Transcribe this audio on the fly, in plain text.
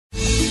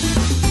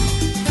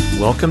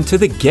Welcome to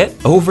the Get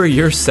Over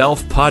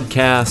Yourself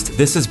podcast.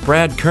 This is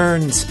Brad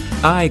Kearns.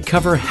 I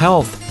cover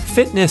health,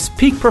 fitness,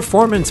 peak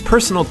performance,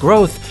 personal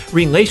growth,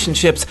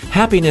 relationships,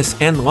 happiness,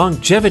 and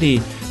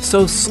longevity.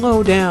 So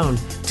slow down,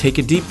 take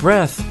a deep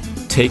breath,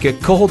 take a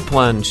cold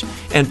plunge,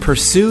 and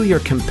pursue your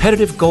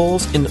competitive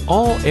goals in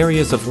all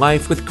areas of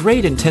life with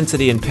great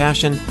intensity and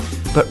passion,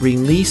 but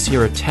release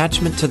your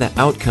attachment to the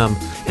outcome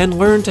and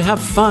learn to have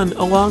fun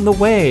along the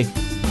way.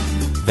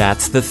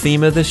 That's the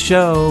theme of the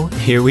show.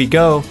 Here we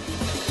go.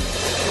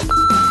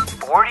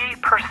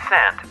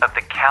 40% of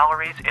the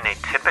calories in a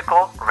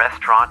typical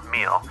restaurant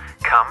meal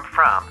come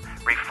from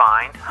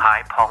refined,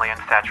 high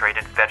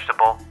polyunsaturated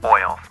vegetable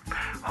oils.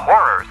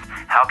 Horrors!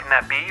 How can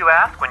that be, you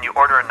ask, when you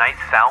order a nice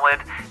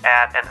salad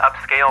at an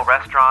upscale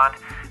restaurant?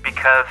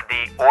 Because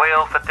the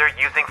oils that they're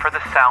using for the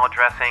salad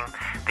dressing,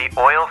 the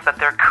oils that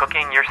they're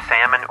cooking your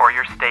salmon or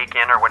your steak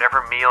in or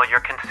whatever meal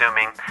you're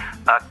consuming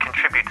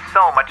contribute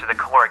so much of the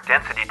caloric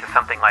density to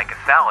something like a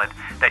salad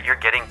that you're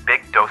getting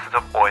big doses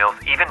of oils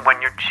even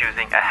when you're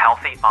choosing a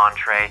healthy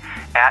entree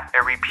at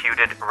a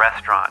reputed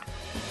restaurant.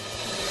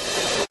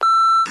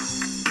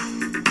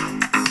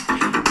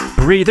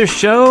 Breather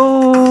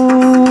Show!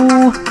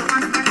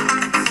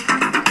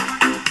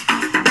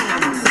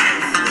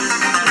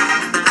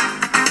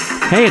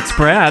 Hey, it's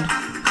Brad,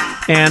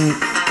 and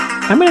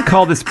I'm going to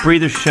call this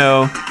Breather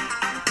Show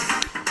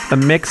a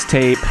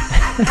mixtape.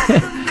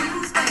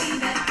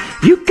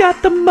 You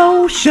got the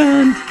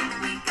motion.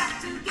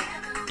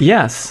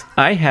 Yes,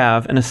 I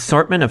have an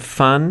assortment of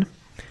fun,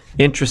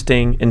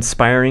 interesting,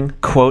 inspiring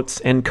quotes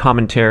and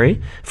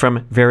commentary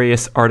from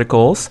various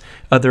articles,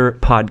 other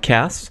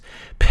podcasts,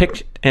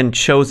 picked and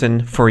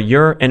chosen for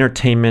your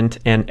entertainment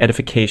and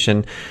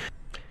edification.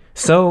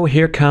 So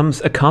here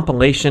comes a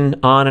compilation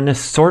on an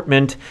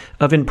assortment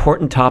of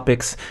important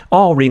topics,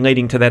 all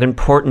relating to that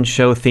important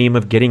show theme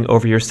of getting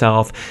over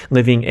yourself,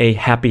 living a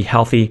happy,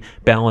 healthy,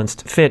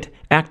 balanced, fit,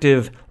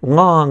 active,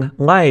 long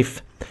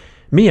life.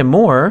 Mia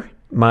Moore,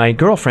 my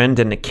girlfriend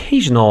and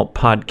occasional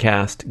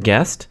podcast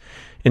guest,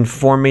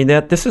 informed me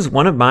that this is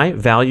one of my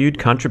valued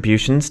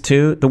contributions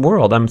to the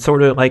world. I'm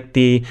sort of like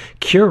the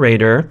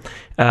curator,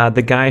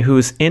 the guy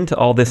who's into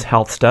all this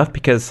health stuff,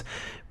 because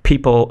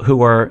people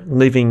who are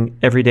living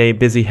everyday,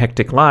 busy,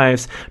 hectic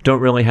lives don't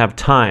really have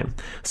time.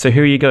 So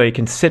here you go. You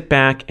can sit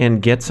back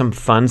and get some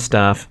fun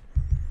stuff.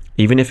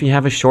 Even if you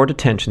have a short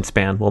attention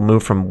span, we'll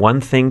move from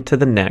one thing to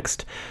the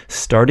next,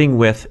 starting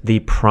with the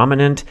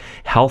prominent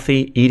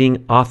healthy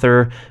eating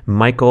author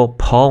Michael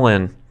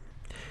Pollan.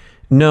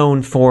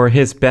 Known for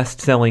his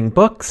best-selling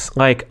books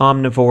like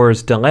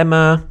Omnivore's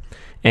Dilemma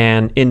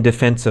and In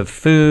Defense of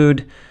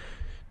Food,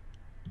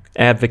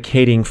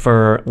 advocating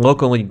for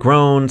locally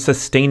grown,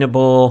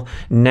 sustainable,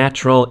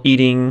 natural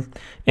eating,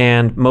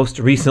 and most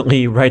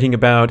recently writing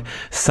about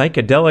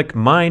psychedelic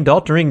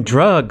mind-altering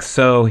drugs.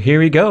 So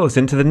here he goes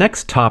into the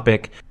next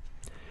topic.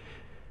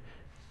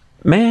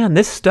 Man,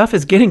 this stuff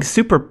is getting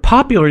super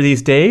popular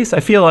these days.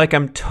 I feel like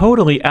I'm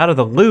totally out of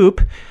the loop.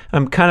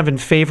 I'm kind of in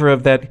favor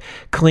of that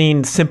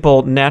clean,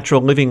 simple, natural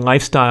living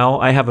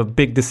lifestyle. I have a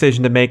big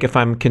decision to make if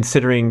I'm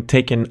considering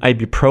taking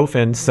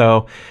ibuprofen,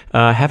 so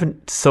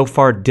haven't so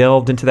far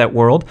delved into that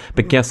world.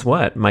 But guess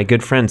what? My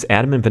good friends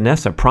Adam and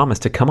Vanessa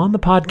promised to come on the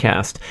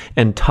podcast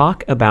and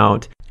talk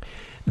about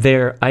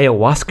their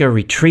ayahuasca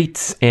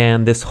retreats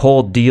and this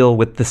whole deal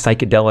with the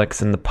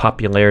psychedelics and the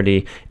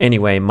popularity.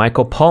 Anyway,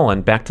 Michael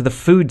Pollan, back to the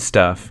food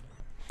stuff.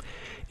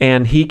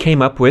 And he came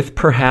up with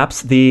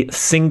perhaps the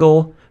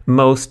single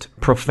most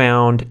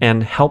profound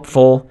and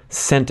helpful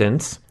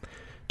sentence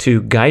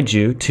to guide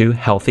you to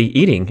healthy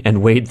eating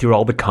and wade through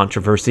all the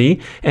controversy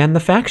and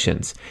the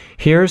factions.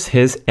 Here's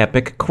his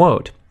epic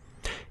quote.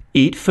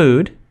 Eat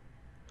food,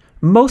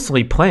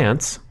 mostly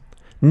plants,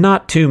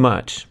 not too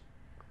much.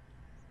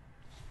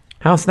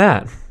 How's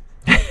that?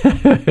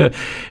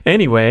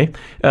 Anyway,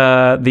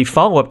 the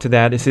follow-up to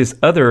that is his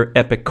other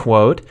epic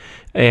quote,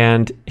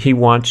 and he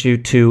wants you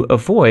to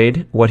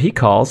avoid what he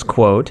calls,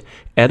 quote,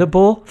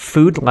 edible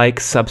food-like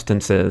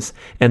substances,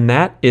 and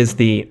that is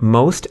the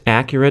most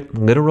accurate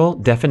literal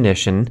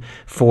definition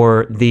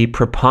for the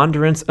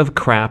preponderance of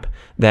crap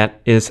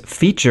that is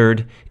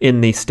featured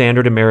in the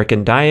standard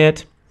American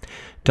diet.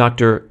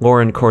 Dr.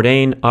 Lauren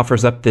Cordain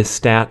offers up this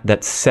stat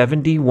that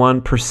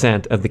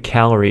 71% of the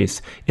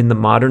calories in the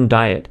modern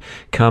diet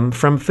come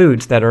from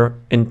foods that are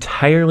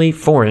entirely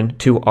foreign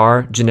to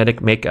our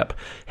genetic makeup.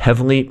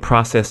 Heavily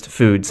processed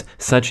foods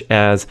such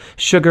as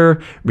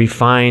sugar,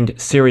 refined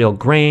cereal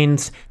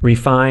grains,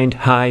 refined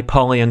high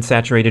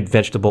polyunsaturated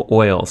vegetable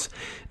oils.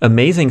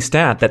 Amazing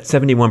stat that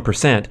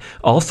 71%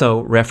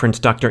 also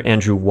referenced Dr.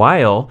 Andrew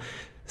Weil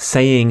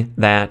saying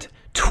that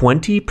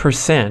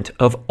 20%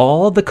 of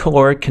all the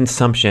caloric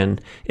consumption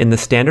in the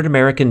standard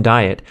American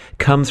diet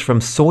comes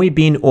from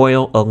soybean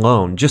oil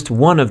alone, just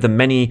one of the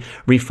many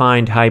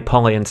refined high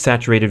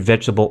polyunsaturated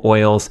vegetable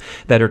oils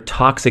that are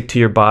toxic to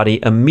your body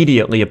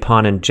immediately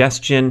upon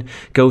ingestion.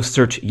 Go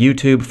search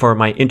YouTube for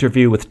my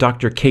interview with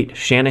Dr. Kate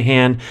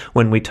Shanahan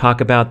when we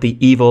talk about the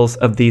evils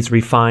of these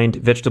refined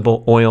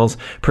vegetable oils,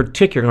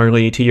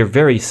 particularly to your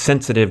very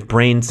sensitive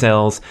brain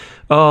cells.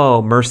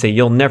 oh, mercy,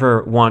 you'll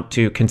never want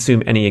to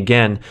consume any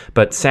again.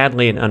 But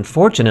sadly and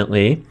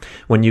unfortunately,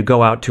 when you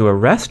go out to a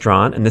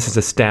restaurant, and this is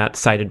a stat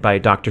cited by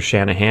Dr.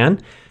 Shanahan,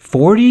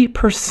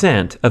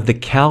 40% of the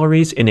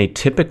calories in a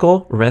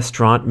typical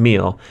restaurant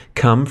meal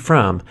come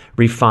from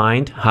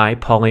refined, high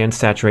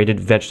polyunsaturated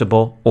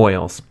vegetable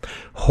oils.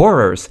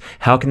 Horrors.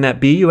 How can that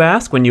be, you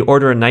ask, when you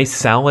order a nice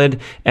salad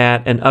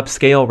at an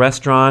upscale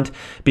restaurant?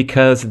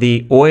 Because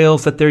the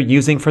oils that they're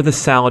using for the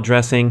salad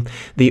dressing,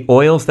 the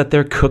oils that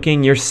they're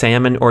cooking your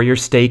salmon or your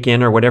steak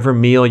in or whatever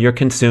meal you're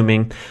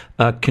consuming,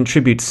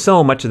 contribute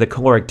so much of the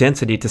caloric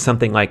density to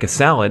something like a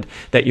salad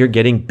that you're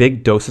getting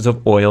big doses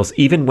of oils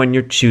even when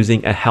you're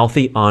choosing a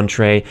healthy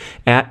entree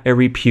at a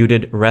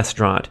reputed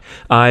restaurant.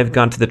 I've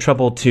gone to the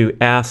trouble to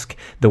ask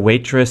the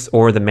waitress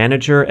or the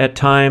manager at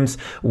times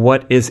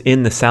what is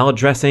in the salad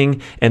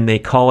dressing, and they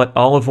call it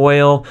olive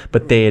oil,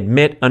 but they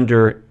admit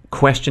under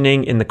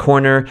questioning in the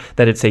corner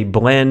that it's a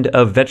blend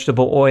of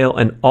vegetable oil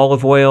and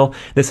olive oil.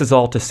 This is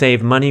all to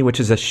save money, which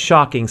is a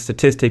shocking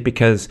statistic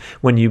because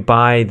when you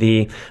buy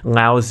the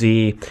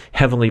lousy,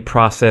 heavily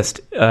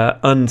processed,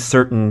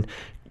 uncertain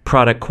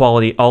product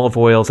quality olive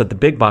oils at the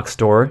big box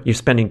store, you're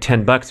spending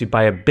 $10, you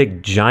buy a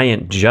big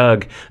giant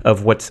jug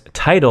of what's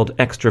titled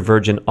extra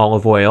virgin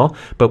olive oil,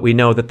 but we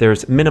know that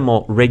there's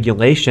minimal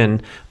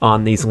regulation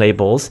on these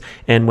labels.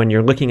 And when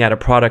you're looking at a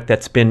product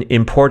that's been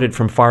imported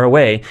from far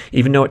away,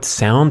 even though it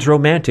sounds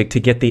romantic to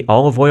get the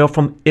olive oil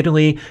from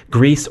Italy,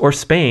 Greece, or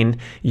Spain,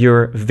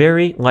 you're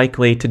very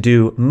likely to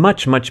do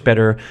much, much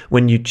better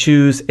when you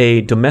choose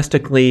a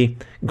domestically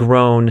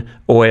grown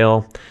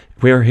oil.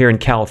 We're here in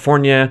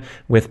California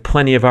with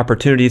plenty of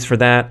opportunities for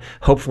that.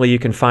 Hopefully you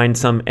can find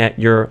some at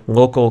your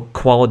local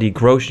quality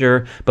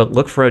grocer, but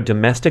look for a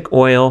domestic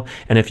oil.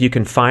 And if you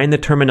can find the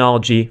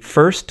terminology,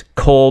 first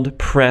cold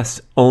press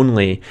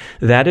only,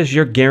 that is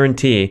your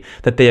guarantee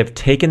that they have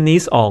taken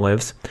these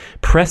olives,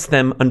 pressed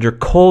them under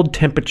cold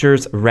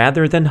temperatures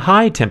rather than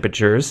high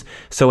temperatures,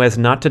 so as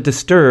not to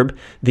disturb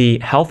the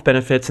health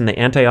benefits and the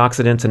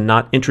antioxidants and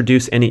not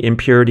introduce any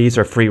impurities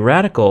or free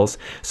radicals.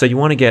 So you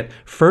want to get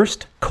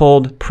first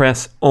cold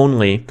press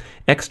only,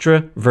 extra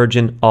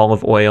virgin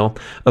olive oil.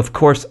 Of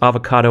course,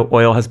 avocado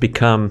oil has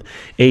become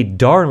a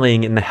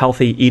darling in the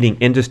healthy eating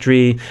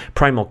industry.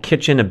 Primal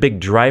Kitchen, a big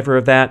driver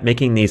of that,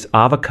 making these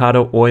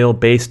avocado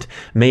oil-based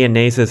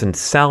mayonnaises and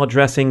salad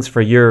dressings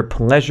for your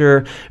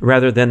pleasure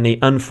rather than the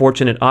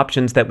unfortunate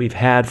options that we've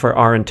had for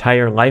our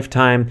entire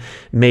lifetime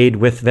made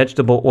with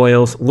vegetable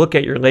oils. Look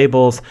at your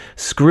labels,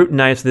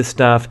 scrutinize this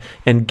stuff,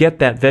 and get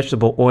that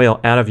vegetable oil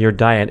out of your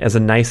diet as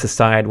a nice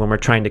aside when we're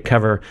trying to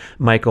cover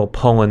Michael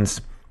Pollan's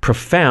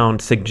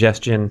profound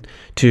suggestion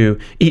to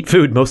eat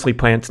food, mostly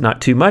plants, not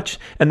too much,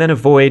 and then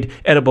avoid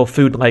edible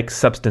food-like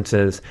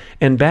substances.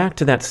 And back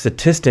to that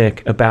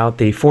statistic about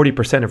the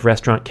 40% of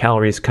restaurant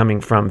calories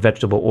coming from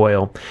vegetable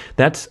oil.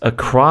 That's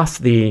across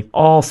the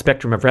all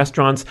spectrum of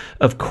restaurants.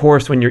 Of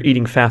course, when you're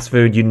eating fast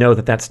food, you know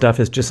that that stuff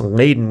is just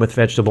laden with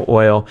vegetable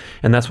oil,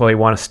 and that's why we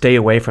want to stay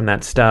away from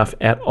that stuff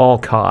at all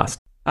costs.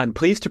 I'm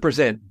pleased to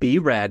present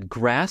B-Rad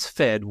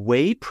grass-fed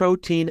whey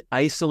protein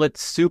isolate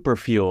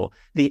superfuel,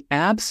 the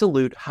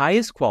absolute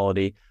highest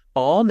quality,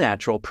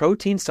 all-natural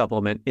protein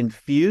supplement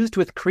infused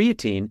with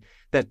creatine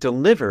that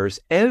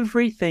delivers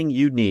everything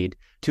you need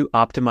to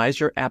optimize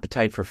your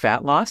appetite for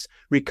fat loss,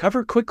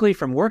 recover quickly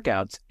from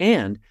workouts,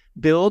 and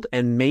build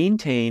and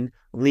maintain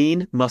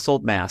lean muscle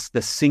mass,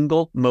 the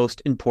single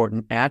most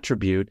important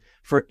attribute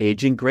for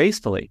aging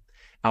gracefully.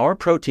 Our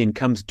protein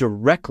comes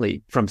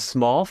directly from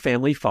small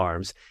family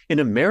farms in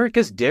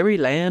America's dairy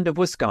land of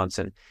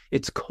Wisconsin.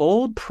 It's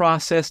cold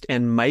processed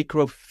and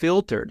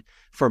micro-filtered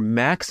for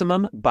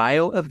maximum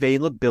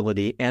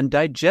bioavailability and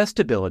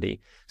digestibility.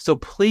 So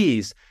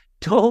please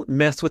don't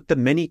mess with the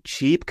many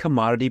cheap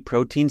commodity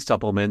protein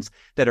supplements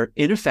that are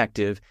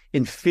ineffective,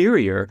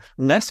 inferior,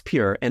 less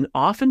pure, and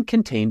often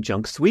contain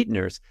junk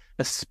sweeteners,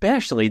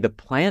 especially the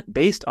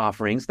plant-based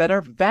offerings that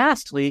are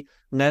vastly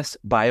less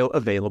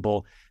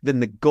bioavailable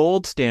than the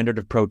gold standard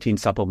of protein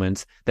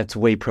supplements, that's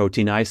whey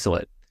protein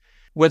isolate.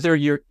 Whether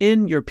you're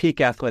in your peak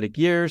athletic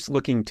years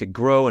looking to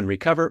grow and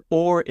recover,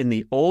 or in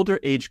the older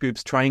age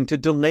groups trying to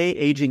delay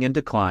aging and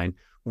decline,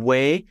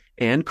 whey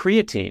and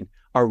creatine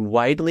are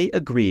widely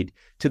agreed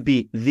to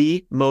be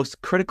the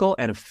most critical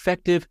and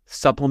effective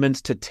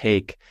supplements to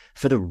take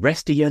for the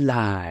rest of your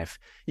life.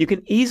 You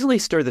can easily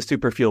stir the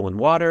superfuel in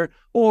water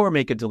or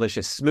make a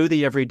delicious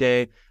smoothie every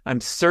day.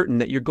 I'm certain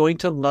that you're going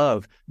to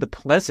love the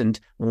pleasant,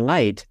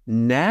 light,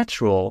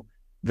 natural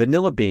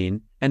vanilla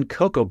bean and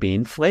cocoa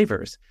bean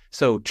flavors.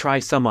 So try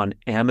some on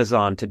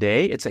Amazon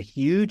today. It's a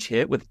huge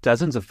hit with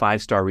dozens of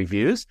 5-star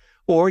reviews.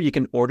 Or you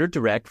can order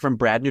direct from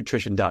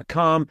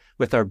bradnutrition.com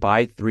with our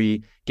buy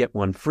 3, get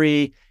 1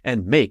 free,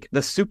 and make the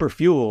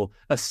superfuel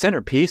a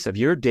centerpiece of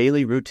your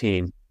daily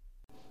routine.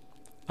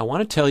 I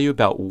want to tell you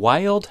about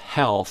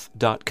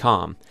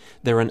wildhealth.com.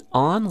 They're an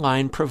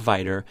online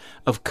provider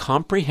of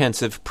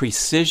comprehensive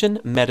precision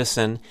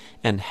medicine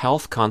and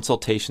health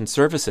consultation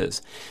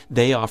services.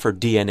 They offer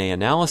DNA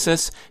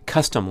analysis,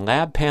 custom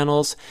lab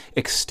panels,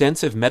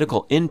 extensive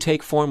medical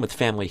intake form with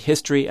family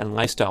history and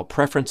lifestyle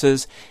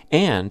preferences,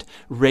 and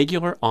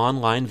regular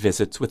online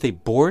visits with a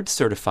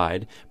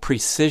board-certified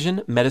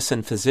precision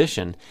medicine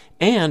physician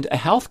and a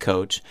health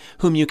coach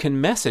whom you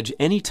can message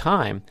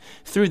anytime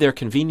through their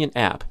convenient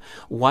app.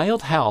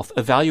 Wild Health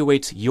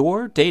evaluates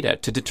your data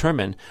to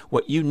determine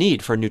what you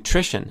need for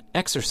nutrition,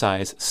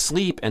 exercise,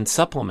 sleep, and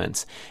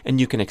supplements, and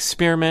you can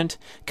experiment,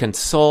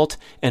 consult,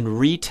 and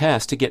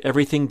retest to get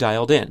everything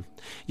dialed in.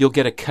 You'll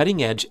get a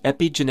cutting-edge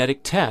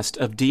epigenetic test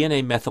of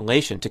DNA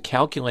methylation to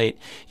calculate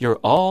your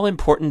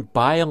all-important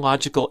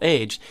biological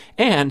age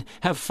and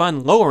have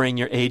fun lowering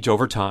your age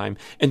over time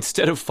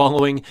instead of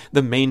following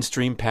the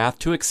mainstream path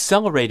to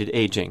accelerated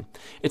aging.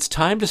 It's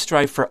time to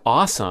strive for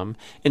awesome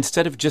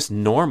instead of just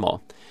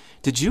normal.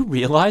 Did you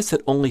realize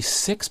that only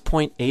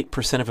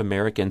 6.8% of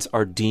Americans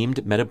are deemed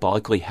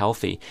metabolically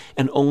healthy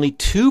and only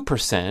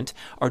 2%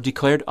 are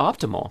declared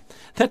optimal?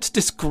 That's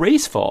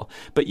disgraceful,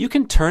 but you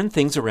can turn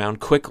things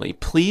around quickly.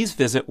 Please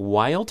visit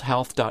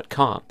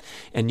wildhealth.com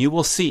and you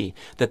will see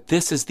that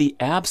this is the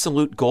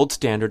absolute gold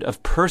standard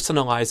of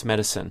personalized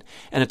medicine,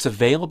 and it's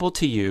available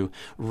to you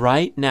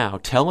right now.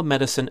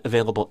 Telemedicine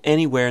available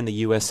anywhere in the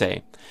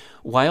USA.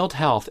 Wild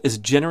Health is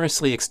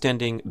generously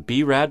extending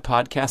B-Rad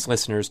podcast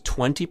listeners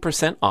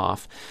 20%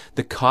 off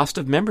the cost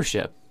of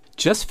membership.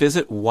 Just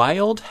visit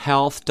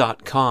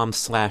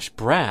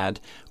wildhealth.com/Brad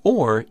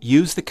or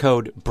use the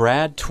code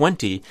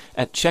BRAD20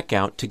 at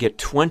checkout to get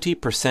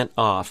 20%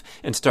 off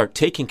and start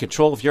taking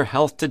control of your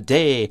health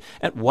today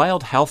at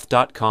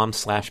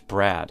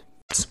wildhealth.com/Brad.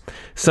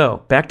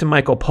 So, back to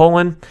Michael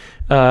Pollan.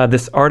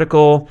 This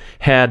article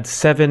had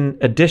 7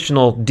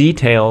 additional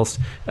details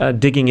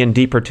digging in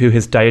deeper to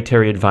his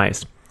dietary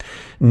advice.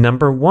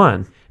 Number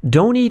 1,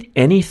 don't eat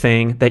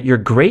anything that your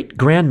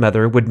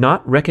great-grandmother would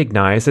not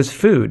recognize as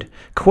food.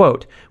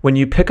 Quote, when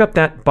you pick up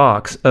that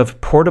box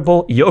of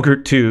portable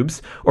yogurt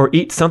tubes or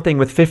eat something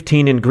with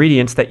 15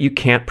 ingredients that you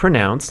can't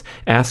pronounce,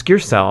 ask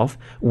yourself,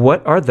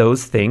 what are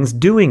those things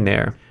doing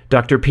there?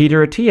 Dr.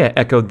 Peter Attia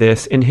echoed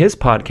this in his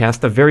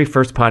podcast, the very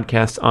first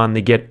podcast on the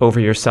Get Over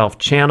Yourself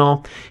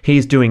channel.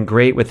 He's doing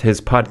great with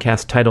his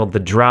podcast titled The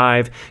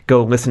Drive.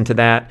 Go listen to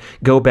that.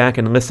 Go back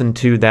and listen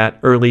to that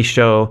early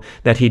show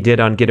that he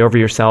did on Get Over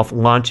Yourself,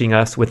 launching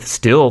us with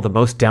still the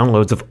most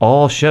downloads of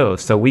all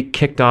shows. So we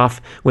kicked off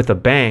with a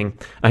bang.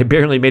 I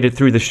barely made it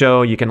through the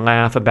show. You can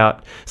laugh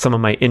about some of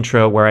my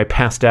intro where I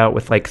passed out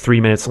with like 3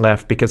 minutes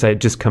left because I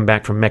had just come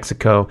back from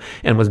Mexico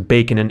and was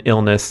baking an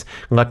illness.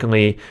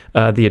 Luckily,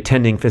 the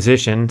attending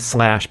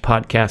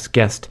physician/podcast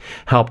guest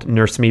helped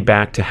nurse me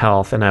back to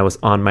health, and I was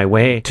on my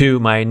way to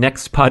my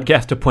next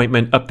podcast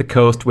appointment up the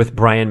coast with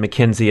Brian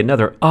McKenzie,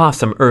 another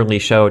awesome early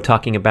show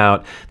talking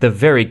about the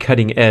very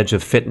cutting edge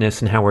of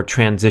fitness and how we're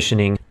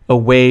transitioning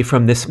away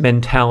from this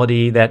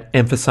mentality that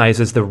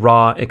emphasizes the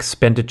raw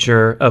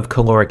expenditure of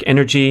caloric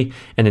energy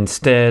and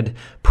instead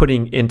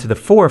putting into the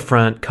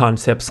forefront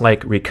concepts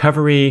like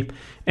recovery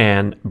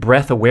and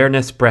breath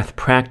awareness, breath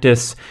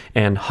practice,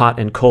 and hot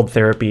and cold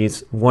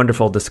therapies.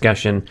 Wonderful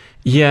discussion.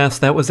 Yes,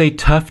 that was a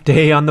tough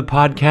day on the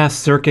podcast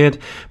circuit,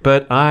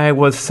 but I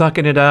was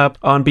sucking it up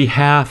on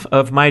behalf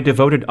of my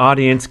devoted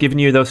audience, giving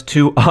you those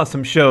 2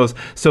 awesome shows.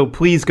 So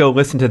please go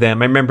listen to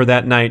them. I remember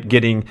that night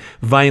getting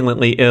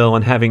violently ill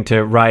and having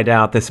to ride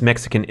out this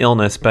Mexican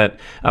illness, but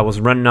I was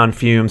running on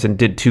fumes and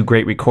did 2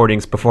 great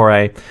recordings before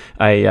I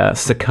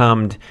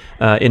succumbed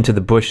into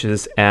the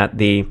bushes at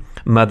the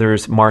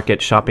Mother's Market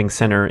Shopping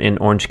Center in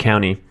Orange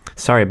County.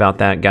 Sorry about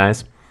that,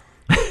 guys.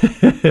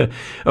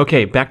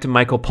 Okay, back to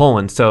Michael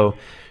Pollan. So,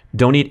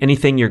 don't eat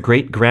anything your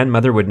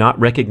great-grandmother would not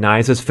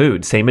recognize as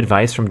food. Same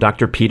advice from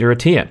Dr. Peter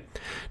Attia.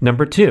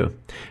 Number 2,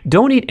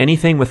 don't eat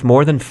anything with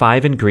more than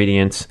 5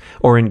 ingredients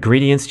or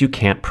ingredients you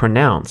can't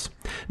pronounce.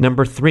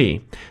 Number 3,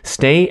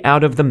 stay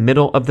out of the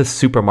middle of the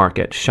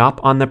supermarket.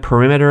 Shop on the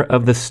perimeter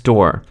of the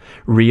store.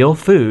 Real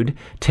food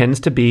tends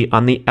to be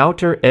on the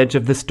outer edge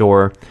of the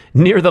store,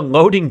 near the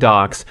loading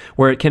docks,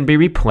 where it can be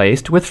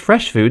replaced with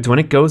fresh foods when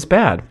it goes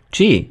bad.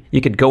 Gee, you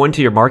could go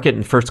into your market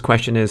and first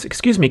question is,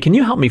 excuse me, can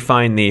you help me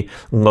find the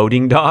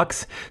loading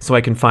docks so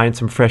I can find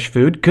some fresh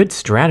food? Good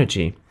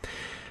strategy.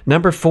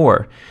 Number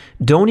 4,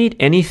 don't eat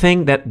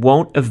anything that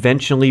won't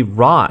eventually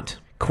rot.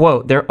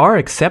 Quote, there are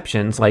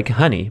exceptions like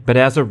honey, but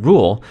as a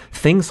rule,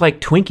 things like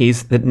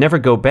Twinkies that never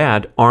go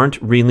bad aren't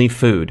really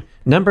food.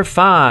 Number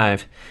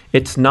 5,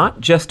 it's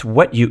not just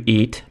what you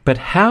eat, but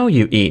how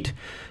you eat.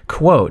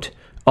 Quote,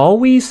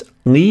 always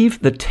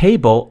leave the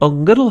table a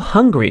little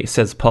hungry,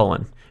 says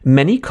Pollan.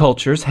 Many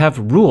cultures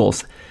have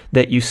rules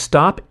that you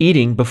stop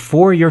eating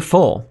before you're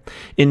full.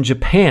 In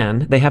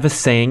Japan, they have a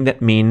saying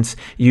that means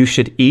you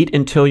should eat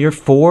until you're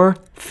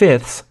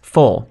 4/5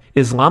 full.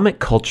 Islamic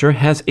culture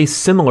has a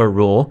similar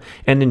rule,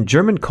 and in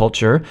German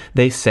culture,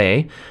 they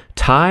say,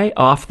 tie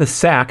off the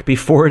sack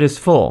before it is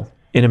full.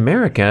 In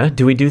America,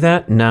 do we do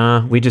that?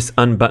 Nah, we just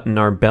unbutton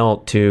our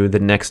belt to the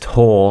next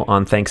hole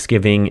on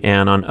Thanksgiving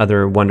and on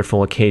other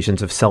wonderful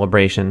occasions of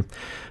celebration.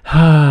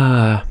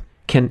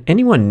 Can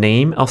anyone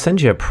name? I'll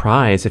send you a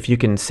prize if you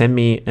can send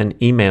me an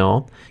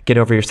email,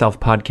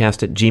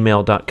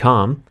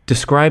 getoveryourselfpodcast@gmail.com,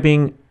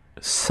 describing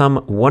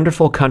some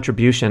wonderful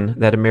contribution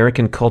that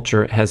American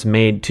culture has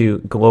made to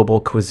global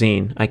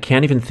cuisine. I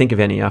can't even think of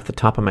any off the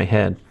top of my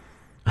head.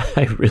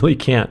 I really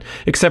can't,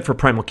 except for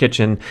Primal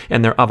Kitchen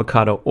and their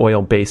avocado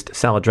oil-based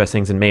salad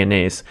dressings and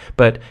mayonnaise.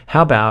 But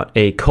how about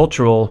a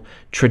cultural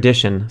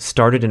tradition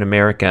started in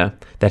America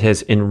that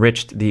has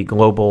enriched the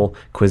global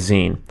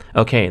cuisine?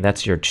 Okay,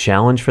 that's your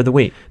challenge for the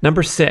week.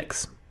 Number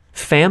 6,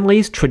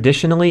 families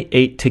traditionally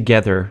ate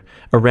together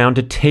around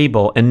a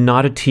table and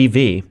not a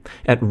TV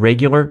at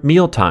regular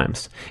meal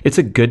times. It's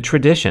a good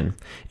tradition.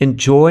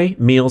 Enjoy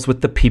meals with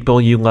the people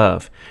you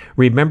love.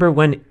 Remember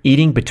when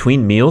eating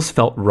between meals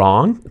felt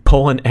wrong?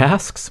 Poland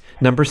asks.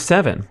 Number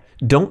 7,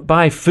 don't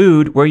buy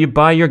food where you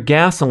buy your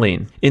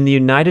gasoline. In the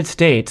United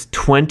States,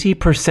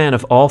 20%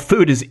 of all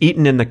food is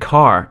eaten in the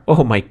car.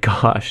 Oh my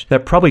gosh.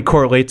 That probably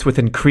correlates with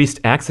increased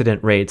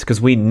accident rates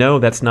because we know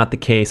that's not the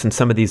case in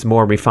some of these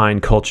more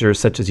refined cultures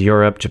such as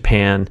Europe,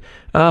 Japan.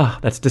 Oh,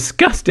 that's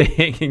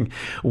disgusting.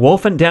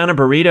 Wolfing down a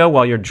burrito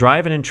while you're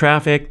driving in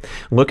traffic,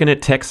 looking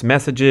at text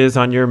messages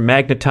on your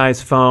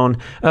magnetized phone.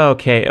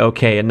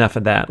 Okay, enough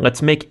of that.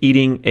 Let's make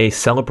eating a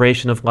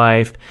celebration of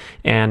life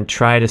and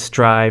try to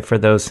strive for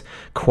those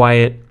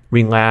quiet,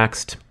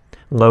 relaxed,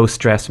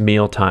 low-stress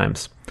meal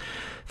times.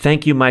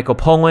 Thank you, Michael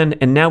Pollan.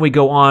 And now we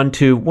go on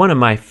to one of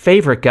my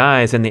favorite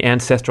guys in the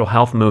ancestral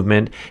health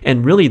movement,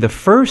 and really the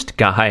first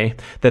guy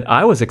that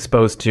I was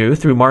exposed to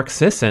through Mark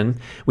Sisson.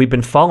 We've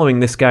been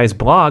following this guy's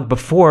blog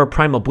before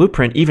Primal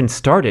Blueprint even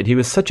started. He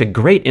was such a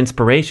great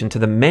inspiration to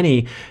the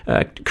many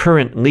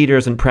current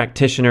leaders and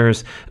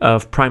practitioners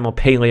of primal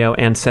paleo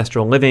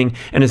ancestral living,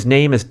 and his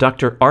name is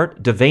Dr.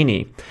 Art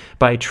Devaney.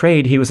 By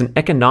trade, he was an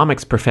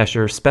economics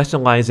professor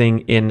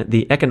specializing in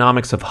the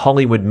economics of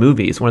Hollywood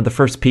movies, one of the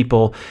first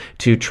people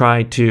to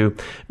try to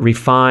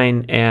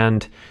refine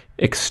and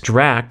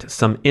extract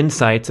some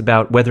insights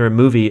about whether a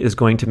movie is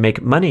going to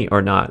make money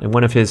or not. And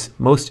one of his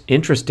most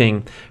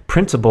interesting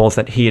principles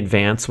that he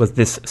advanced was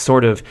this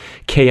sort of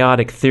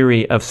chaotic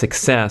theory of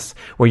success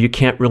where you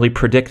can't really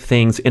predict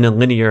things in a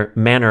linear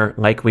manner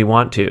like we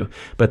want to.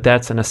 But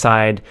that's an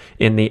aside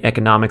in the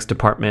economics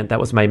department. That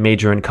was my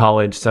major in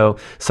college. So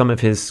some of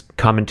his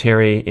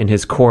commentary in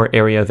his core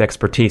area of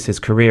expertise, his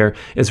career,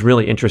 is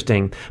really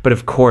interesting. But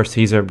of course,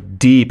 he's a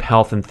deep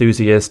health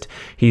enthusiast.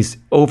 He's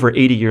over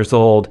 80 years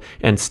old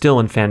and still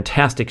in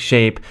fantastic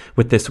shape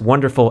with this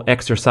wonderful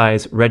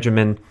exercise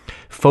regimen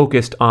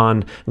focused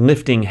on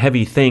lifting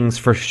heavy things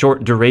for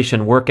short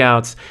duration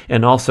workouts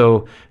and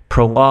also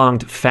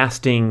prolonged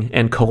fasting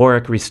and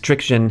caloric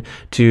restriction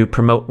to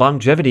promote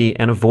longevity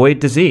and avoid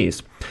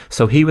disease.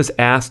 So he was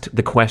asked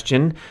the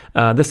question,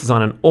 this is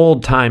on an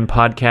old time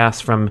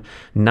podcast from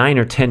 9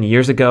 or 10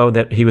 years ago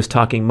that he was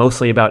talking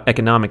mostly about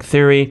economic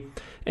theory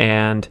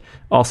and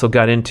also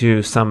got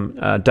into some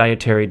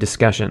dietary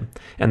discussion.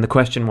 And the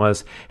question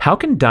was, how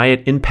can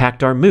diet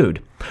impact our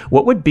mood?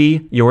 What would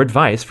be your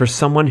advice for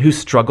someone who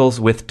struggles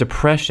with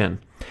depression?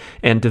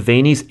 And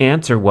Devaney's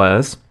answer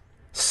was,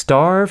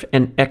 starve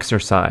and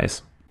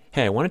exercise.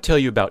 Hey, I want to tell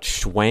you about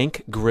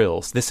Schwank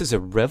Grills. This is a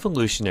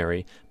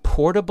revolutionary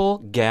portable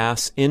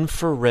gas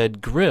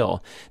infrared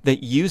grill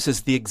that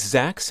uses the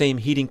exact same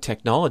heating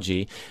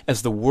technology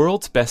as the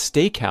world's best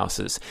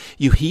steakhouses.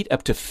 You heat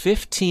up to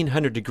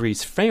 1,500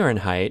 degrees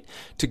Fahrenheit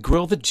to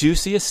grill the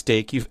juiciest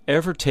steak you've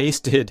ever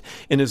tasted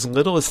in as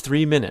little as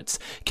 3 minutes.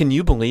 Can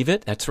you believe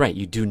it? That's right.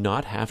 You do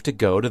not have to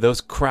go to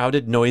those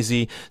crowded,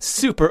 noisy,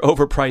 super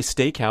overpriced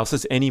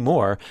steakhouses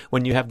anymore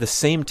when you have the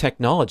same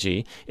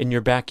technology in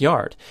your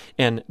backyard.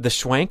 And the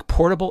Schwank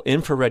portable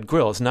infrared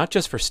grill is not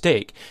just for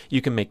steak.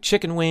 You can make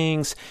chicken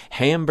wings,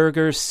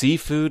 hamburgers,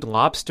 seafood,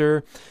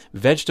 lobster,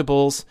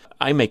 vegetables.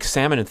 I make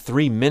salmon in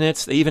 3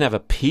 minutes. They even have a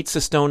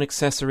pizza stone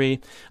accessory.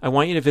 I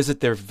want you to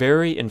visit their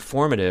very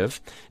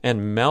informative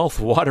and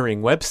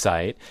mouth-watering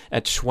website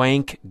at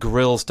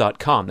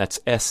schwankgrills.com. That's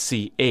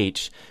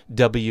SCHWANK.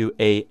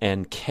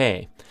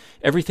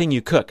 Everything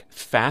you cook,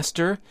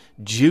 faster,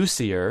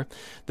 juicier.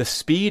 The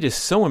speed is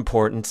so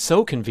important,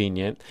 so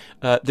convenient.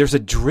 There's a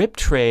drip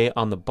tray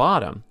on the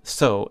bottom,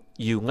 so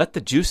you let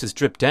the juices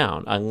drip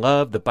down. I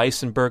love the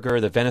bison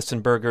burger, the venison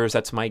burgers.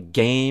 That's my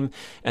game.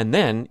 And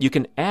then you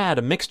can add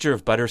a mixture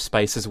of butter,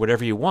 spices,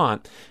 whatever you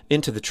want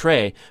into the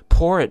tray.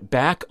 Pour it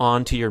back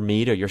onto your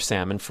meat or your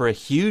salmon for a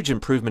huge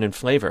improvement in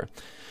flavor.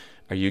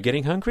 Are you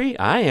getting hungry?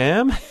 I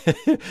am.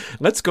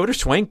 Let's go to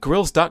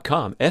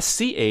schwankgrills.com,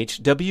 SCHWANK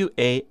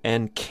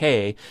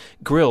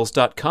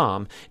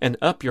grills.com, and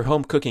up your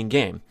home cooking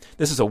game.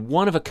 This is a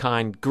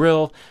one-of-a-kind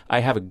grill.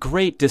 I have a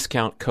great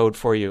discount code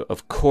for you,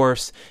 of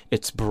course.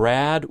 It's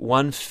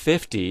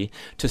BRAD150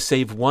 to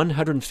save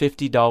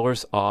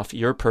 $150 off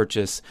your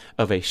purchase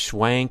of a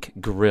Schwank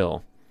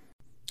grill.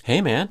 Hey,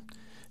 man,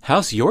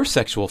 how's your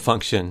sexual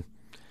function?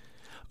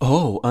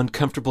 Oh,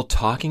 uncomfortable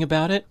talking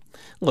about it?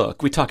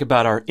 Look, we talk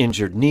about our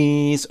injured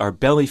knees, our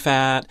belly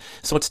fat,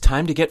 so it's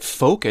time to get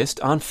focused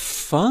on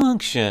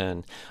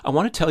function. I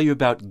want to tell you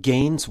about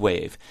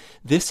GainsWave.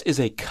 This is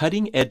a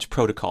cutting-edge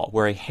protocol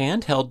where a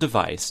handheld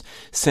device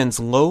sends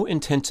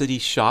low-intensity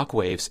shock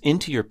waves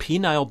into your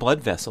penile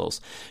blood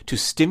vessels to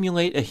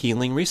stimulate a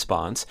healing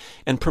response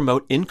and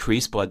promote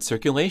increased blood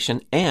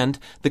circulation and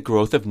the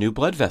growth of new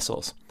blood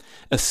vessels.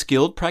 A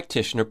skilled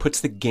practitioner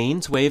puts the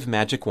GainsWave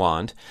magic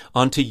wand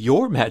onto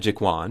your magic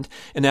wand,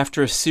 and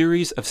after a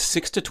series of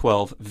 6 to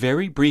 12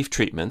 very brief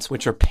treatments,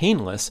 which are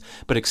painless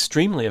but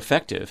extremely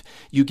effective,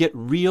 you get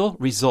real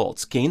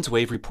results.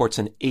 GainsWave reports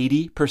an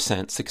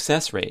 80%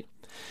 success rate.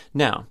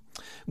 Now,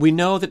 we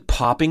know that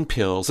popping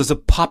pills is a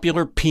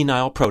popular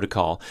penile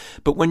protocol,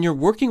 but when you're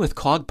working with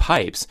clogged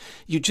pipes,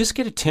 you just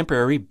get a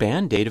temporary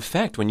Band-Aid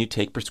effect when you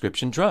take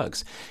prescription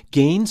drugs.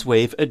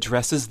 GainsWave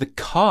addresses the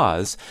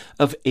cause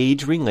of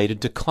age-related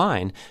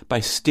decline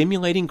by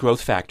stimulating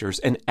growth factors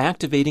and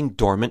activating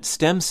dormant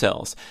stem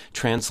cells.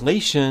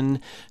 Translation: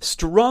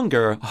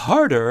 stronger,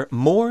 harder,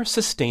 more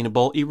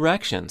sustainable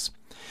erections.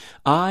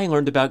 I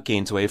learned about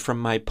GainsWave from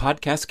my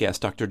podcast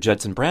guest, Dr.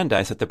 Judson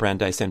Brandeis at the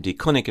Brandeis MD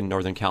Clinic in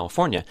Northern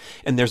California,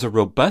 and there's a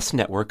robust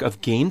network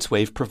of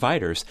GainsWave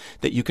providers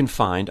that you can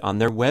find on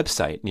their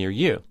website near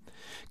you.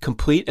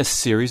 Complete a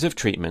series of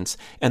treatments,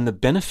 and the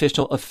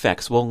beneficial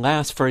effects will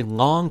last for a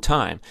long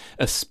time,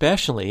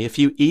 especially if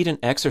you eat and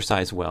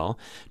exercise well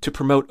to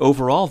promote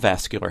overall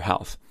vascular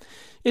health.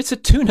 It's a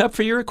tune-up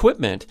for your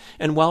equipment,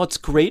 and while it's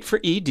great for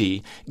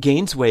ED,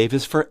 GainsWave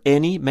is for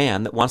any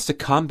man that wants to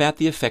combat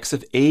the effects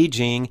of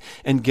aging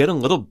and get a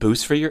little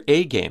boost for your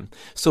A-game.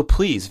 So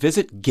please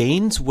visit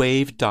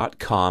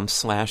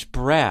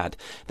gainswave.com/Brad.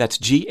 That's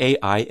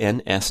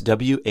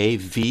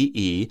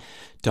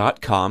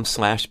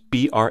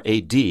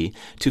GAINSWAVE.com/BRAD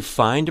to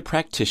find a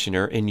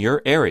practitioner in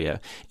your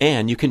area,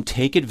 and you can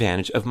take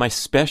advantage of my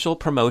special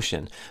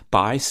promotion.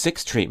 Buy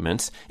 6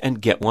 treatments and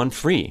get one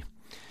free.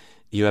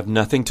 You have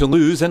nothing to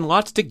lose and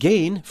lots to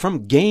gain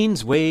from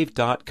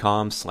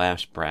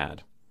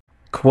gainswave.com/Brad.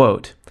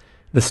 Quote,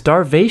 the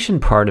starvation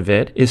part of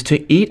it is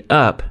to eat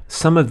up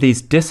some of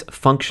these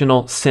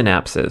dysfunctional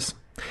synapses.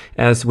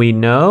 As we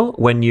know,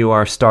 when you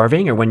are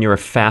starving or when you are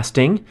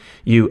fasting,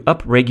 you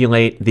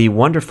upregulate the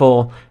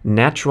wonderful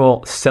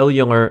natural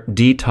cellular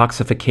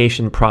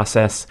detoxification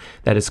process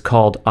that is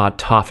called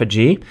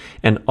autophagy,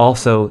 and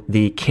also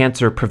the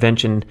cancer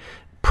prevention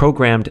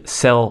programmed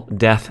cell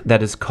death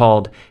that is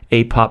called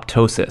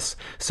apoptosis.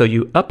 So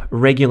you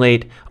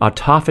upregulate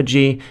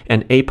autophagy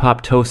and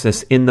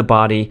apoptosis in the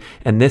body,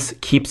 and this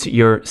keeps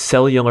your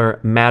cellular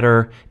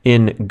matter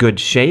in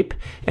good shape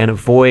and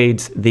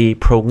avoids the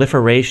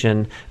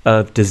proliferation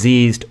of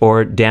diseased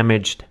or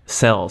damaged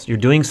cells. You're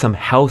doing some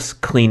house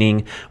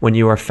cleaning when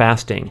you are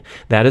fasting.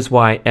 That is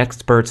why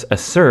experts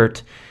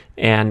assert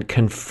and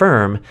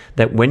confirm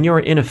that when you're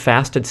in a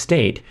fasted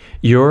state,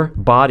 your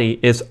body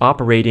is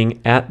operating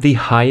at the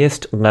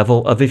highest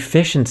level of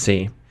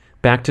efficiency.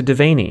 Back to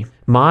Devaney.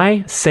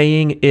 My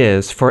saying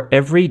is, for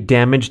every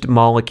damaged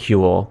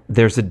molecule,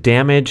 there's a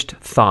damaged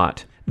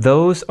thought.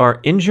 Those are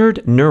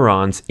injured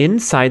neurons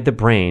inside the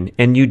brain,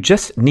 and you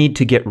just need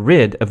to get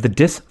rid of the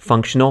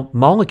dysfunctional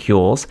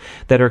molecules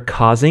that are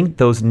causing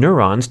those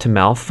neurons to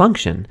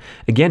malfunction.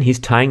 Again, he's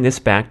tying this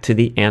back to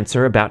the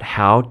answer about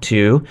how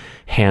to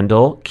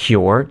handle,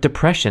 cure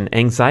depression,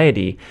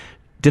 anxiety,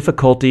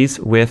 difficulties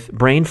with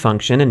brain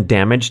function, and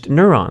damaged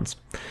neurons.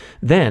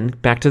 Then,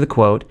 back to the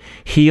quote,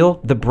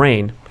 heal the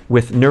brain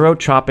with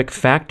neurotropic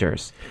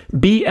factors.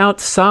 Be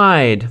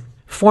outside.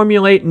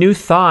 Formulate new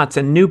thoughts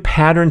and new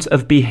patterns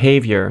of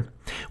behavior.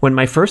 When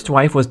my first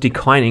wife was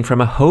declining from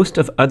a host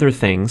of other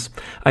things,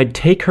 I'd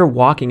take her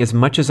walking as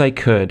much as I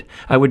could.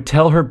 I would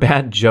tell her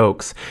bad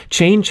jokes,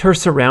 change her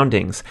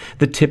surroundings,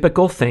 the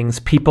typical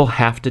things people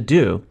have to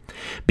do.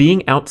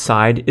 Being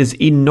outside is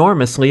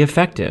enormously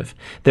effective.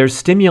 There's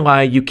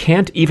stimuli you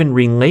can't even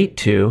relate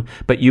to,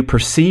 but you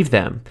perceive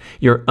them.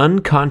 Your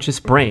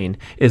unconscious brain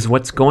is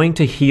what's going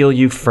to heal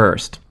you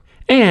first.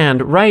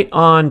 And right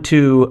on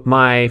to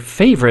my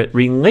favorite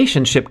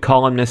relationship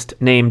columnist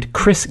named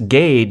Chris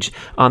Gage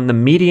on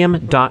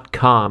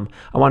themedium.com.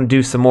 I want to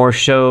do some more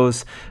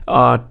shows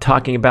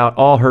talking about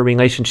all her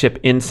relationship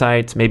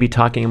insights, maybe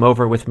talking them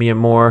over with me and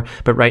more.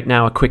 But right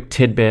now, a quick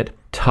tidbit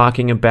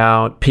talking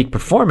about peak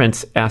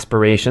performance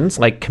aspirations,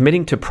 like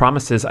committing to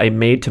promises I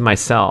made to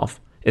myself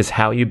is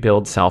how you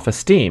build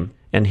self-esteem.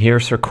 And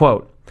here's her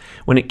quote.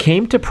 When it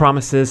came to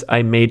promises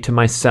I made to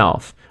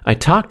myself, I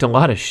talked a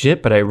lot of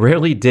shit, but I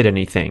rarely did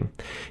anything.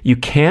 You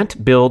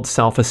can't build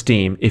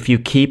self-esteem if you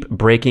keep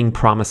breaking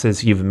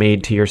promises you've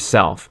made to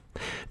yourself.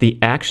 The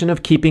action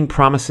of keeping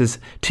promises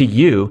to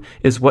you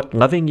is what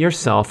loving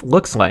yourself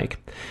looks like.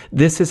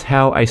 This is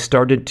how I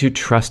started to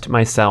trust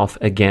myself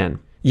again.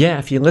 Yeah,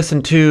 if you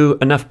listen to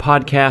enough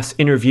podcasts,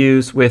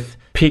 interviews with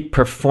peak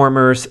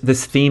performers,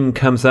 this theme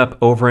comes up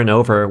over and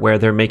over where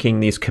they're making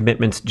these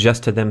commitments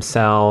just to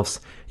themselves.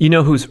 You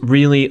know who's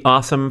really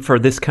awesome for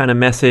this kind of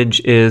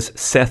message is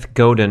Seth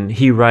Godin.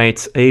 He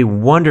writes a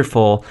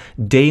wonderful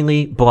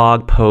daily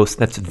blog post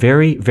that's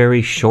very,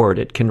 very short.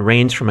 It can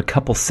range from a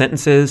couple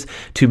sentences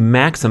to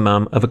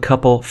maximum of a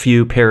couple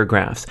few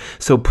paragraphs.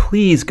 So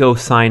please go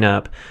sign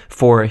up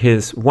for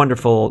his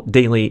wonderful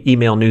daily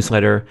email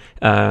newsletter,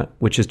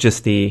 which is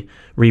just the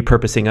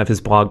repurposing of his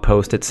blog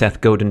post at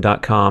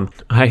sethgodin.com.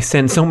 I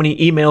send so many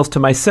emails to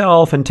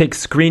myself and take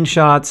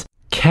screenshots,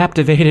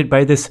 captivated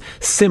by this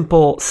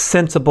simple,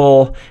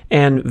 sensible,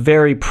 and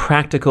very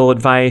practical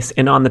advice.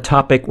 And on the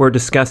topic we're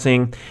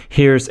discussing,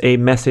 here's a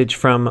message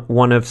from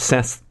one of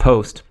Seth's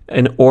posts.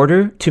 In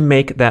order to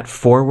make that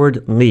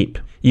forward leap,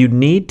 you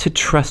need to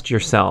trust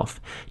yourself,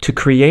 to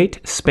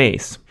create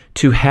space,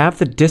 to have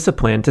the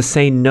discipline to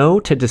say no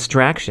to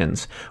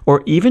distractions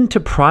or even to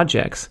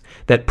projects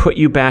that put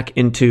you back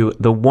into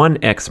the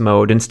 1x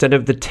mode instead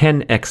of the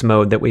 10x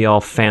mode that we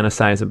all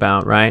fantasize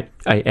about, right?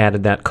 I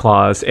added that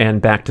clause.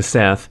 And back to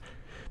Seth.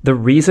 The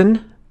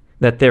reason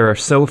that there are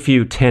so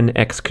few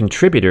 10x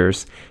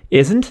contributors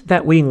isn't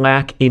that we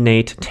lack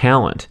innate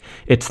talent.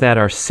 It's that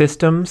our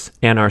systems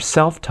and our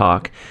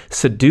self-talk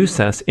seduce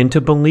us into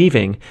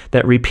believing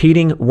that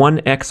repeating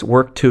 1x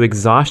work to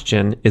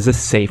exhaustion is a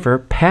safer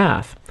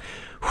path.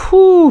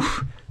 Whew!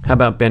 How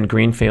about Ben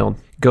Greenfield?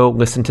 Go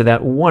listen to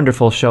that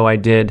wonderful show I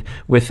did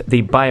with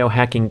the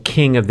biohacking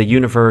king of the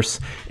universe,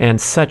 and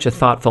such a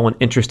thoughtful and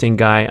interesting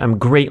guy. I'm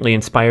greatly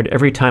inspired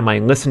every time I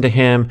listen to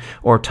him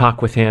or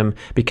talk with him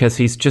because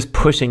he's just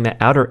pushing the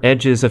outer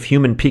edges of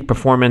human peak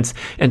performance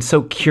and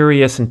so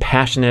curious and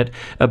passionate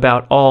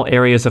about all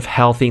areas of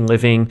healthy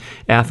living,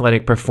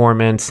 athletic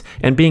performance,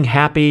 and being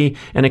happy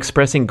and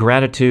expressing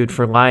gratitude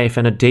for life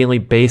on a daily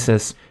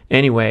basis.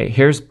 Anyway,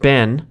 here's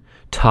Ben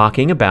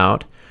talking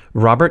about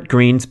Robert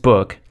Greene's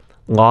book,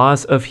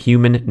 Laws of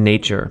Human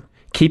Nature.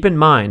 Keep in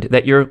mind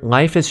that your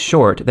life is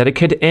short, that it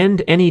could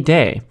end any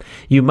day.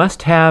 You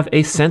must have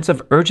a sense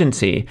of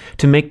urgency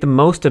to make the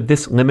most of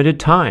this limited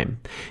time.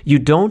 You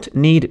don't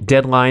need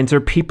deadlines or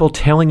people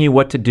telling you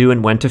what to do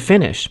and when to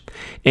finish.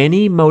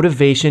 Any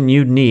motivation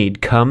you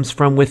need comes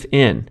from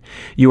within.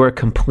 You are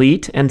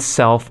complete and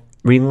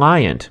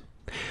self-reliant.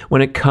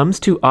 When it comes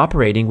to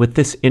operating with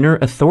this inner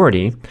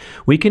authority,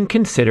 we can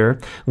consider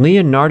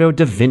Leonardo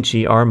da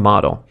Vinci our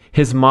model.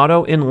 His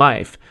motto in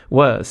life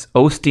was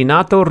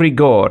ostinato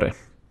rigor.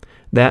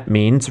 That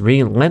means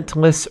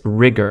relentless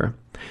rigor.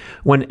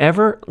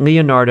 Whenever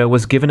Leonardo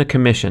was given a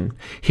commission,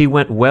 he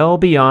went well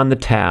beyond the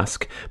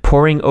task,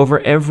 poring over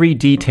every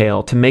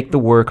detail to make the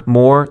work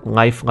more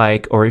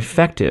lifelike or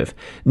effective.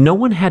 No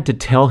one had to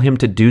tell him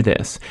to do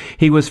this.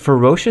 He was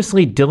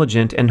ferociously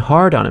diligent and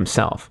hard on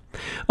himself.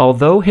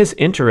 Although his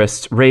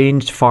interests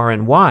ranged far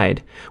and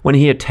wide, when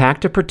he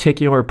attacked a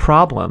particular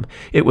problem,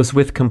 it was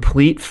with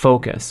complete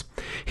focus.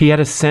 He had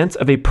a sense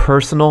of a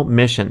personal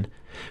mission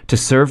to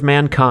serve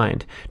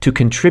mankind, to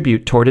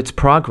contribute toward its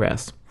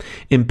progress.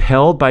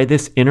 Impelled by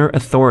this inner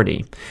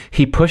authority,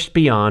 he pushed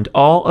beyond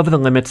all of the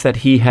limits that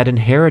he had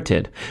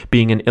inherited,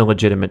 being an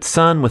illegitimate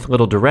son with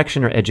little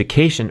direction or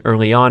education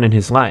early on in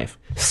his life.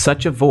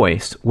 Such a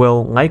voice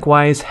will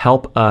likewise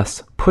help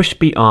us push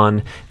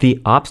beyond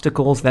the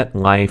obstacles that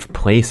life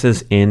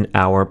places in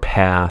our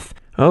path.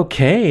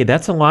 Okay,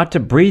 that's a lot to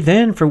breathe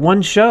in for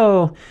one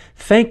show.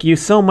 Thank you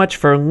so much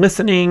for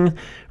listening.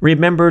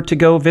 Remember to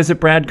go visit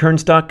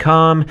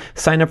bradkearns.com,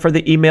 sign up for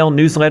the email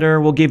newsletter.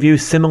 We'll give you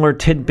similar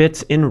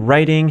tidbits in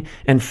writing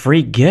and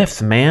free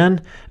gifts,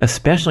 man.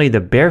 Especially the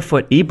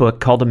barefoot ebook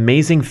called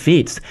Amazing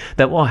Feats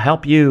that will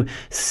help you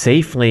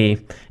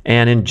safely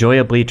and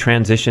enjoyably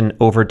transition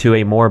over to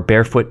a more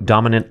barefoot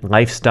dominant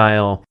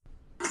lifestyle.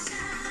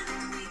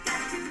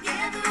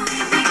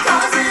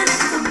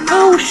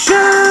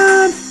 Ocean!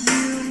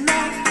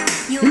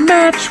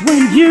 Match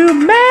when you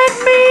met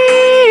me.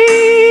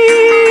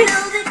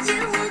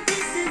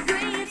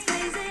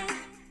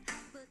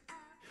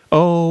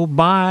 Oh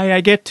my,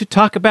 I get to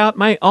talk about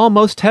my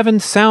Almost Heaven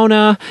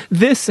sauna.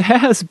 This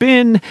has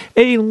been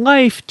a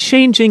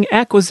life-changing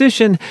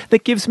acquisition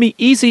that gives me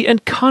easy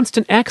and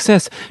constant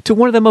access to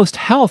one of the most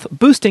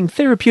health-boosting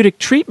therapeutic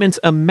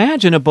treatments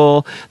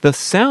imaginable, the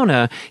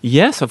sauna.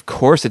 Yes, of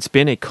course, it's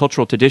been a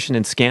cultural tradition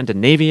in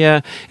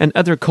Scandinavia and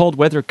other cold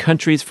weather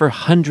countries for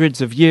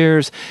hundreds of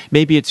years.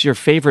 Maybe it's your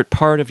favorite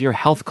part of your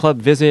health club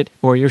visit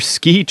or your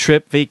ski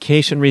trip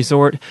vacation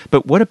resort.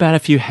 But what about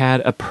if you had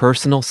a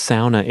personal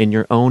sauna in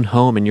your own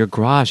home, in your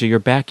garage or your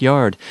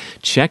backyard?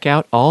 Check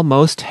out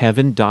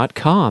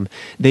almostheaven.com.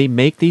 They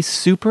make these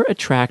super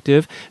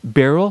attractive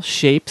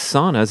barrel-shaped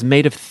saunas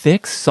made of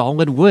thick,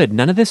 solid wood.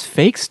 None of this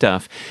fake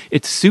stuff.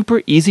 It's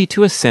super easy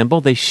to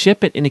assemble. They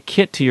ship it in a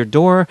kit to your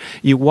door.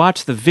 You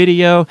watch the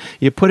video,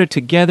 you put it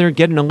together,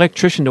 get an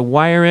electrician to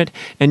wire it,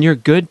 and you're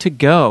good to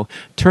go.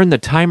 Turn the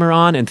timer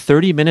on, and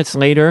 30 minutes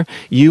later,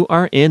 you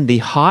are in the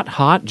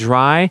hot,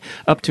 dry,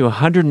 up to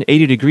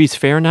 180 degrees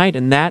Fahrenheit,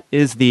 and that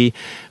is the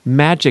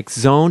magic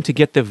zone to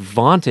get the the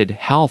vaunted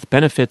health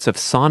benefits of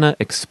sauna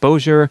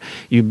exposure.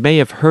 You may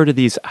have heard of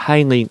these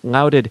highly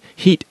lauded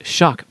heat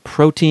shock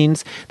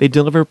proteins. They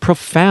deliver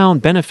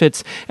profound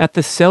benefits at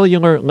the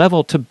cellular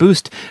level to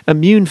boost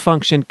immune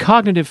function,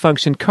 cognitive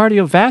function,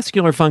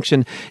 cardiovascular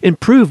function,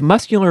 improve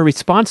muscular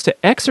response to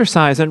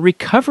exercise and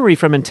recovery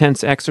from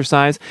intense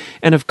exercise,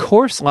 and of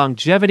course,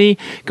 longevity.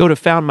 Go to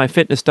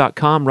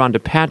foundmyfitness.com,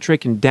 Rhonda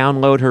Patrick, and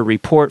download her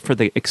report for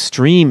the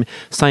extreme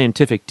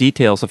scientific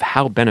details of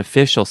how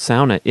beneficial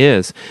sauna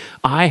is.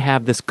 I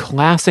have this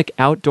classic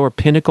outdoor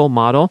pinnacle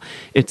model.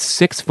 It's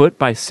 6 foot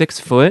by 6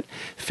 foot,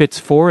 fits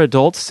 4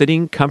 adults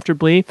sitting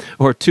comfortably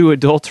or 2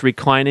 adults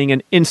reclining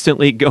and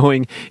instantly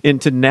going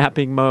into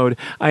napping mode.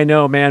 I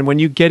know, man, when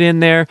you get in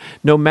there,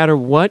 no matter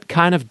what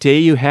kind of day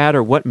you had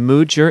or what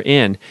mood you're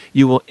in,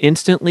 you will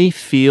instantly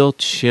feel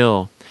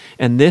chill.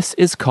 And this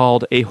is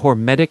called a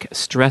hormetic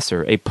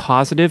stressor, a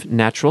positive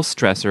natural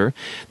stressor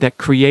that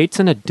creates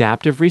an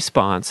adaptive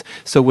response.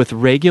 So with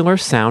regular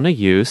sauna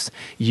use,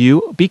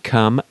 you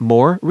become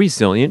more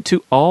resilient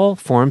to all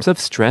forms of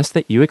stress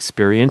that you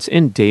experience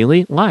in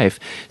daily life.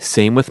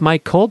 Same with my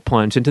cold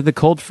plunge into the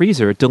cold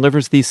freezer. It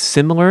delivers these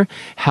similar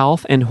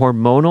health and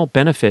hormonal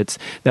benefits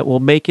that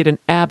will make it an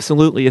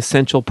absolutely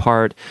essential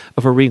part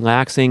of a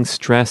relaxing,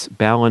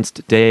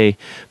 stress-balanced day.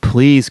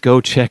 Please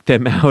go check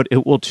them out.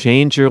 It will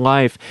change your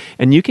life.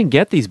 And you can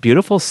get these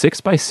beautiful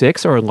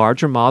 6x6 or a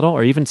larger model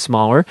or even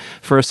smaller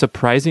for a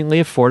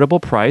surprisingly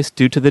affordable price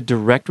due to the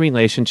direct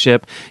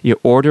relationship. You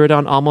order it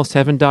on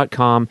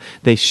almostheaven.com.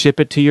 They ship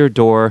it to your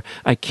door.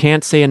 I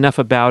can't say enough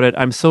about it.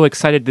 I'm so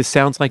excited. This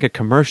sounds like a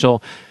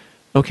commercial.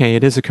 Okay,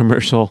 it is a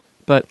commercial.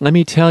 But let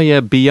me tell you,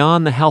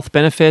 beyond the health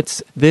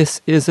benefits,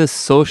 this is a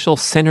social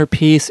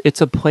centerpiece. It's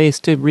a place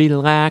to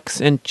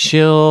relax and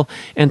chill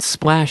and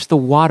splash the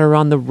water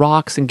on the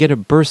rocks and get a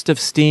burst of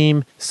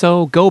steam.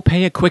 So go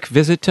pay a quick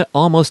visit to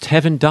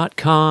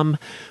almostheaven.com.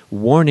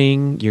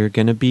 Warning, you're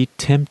going to be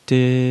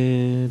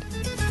tempted.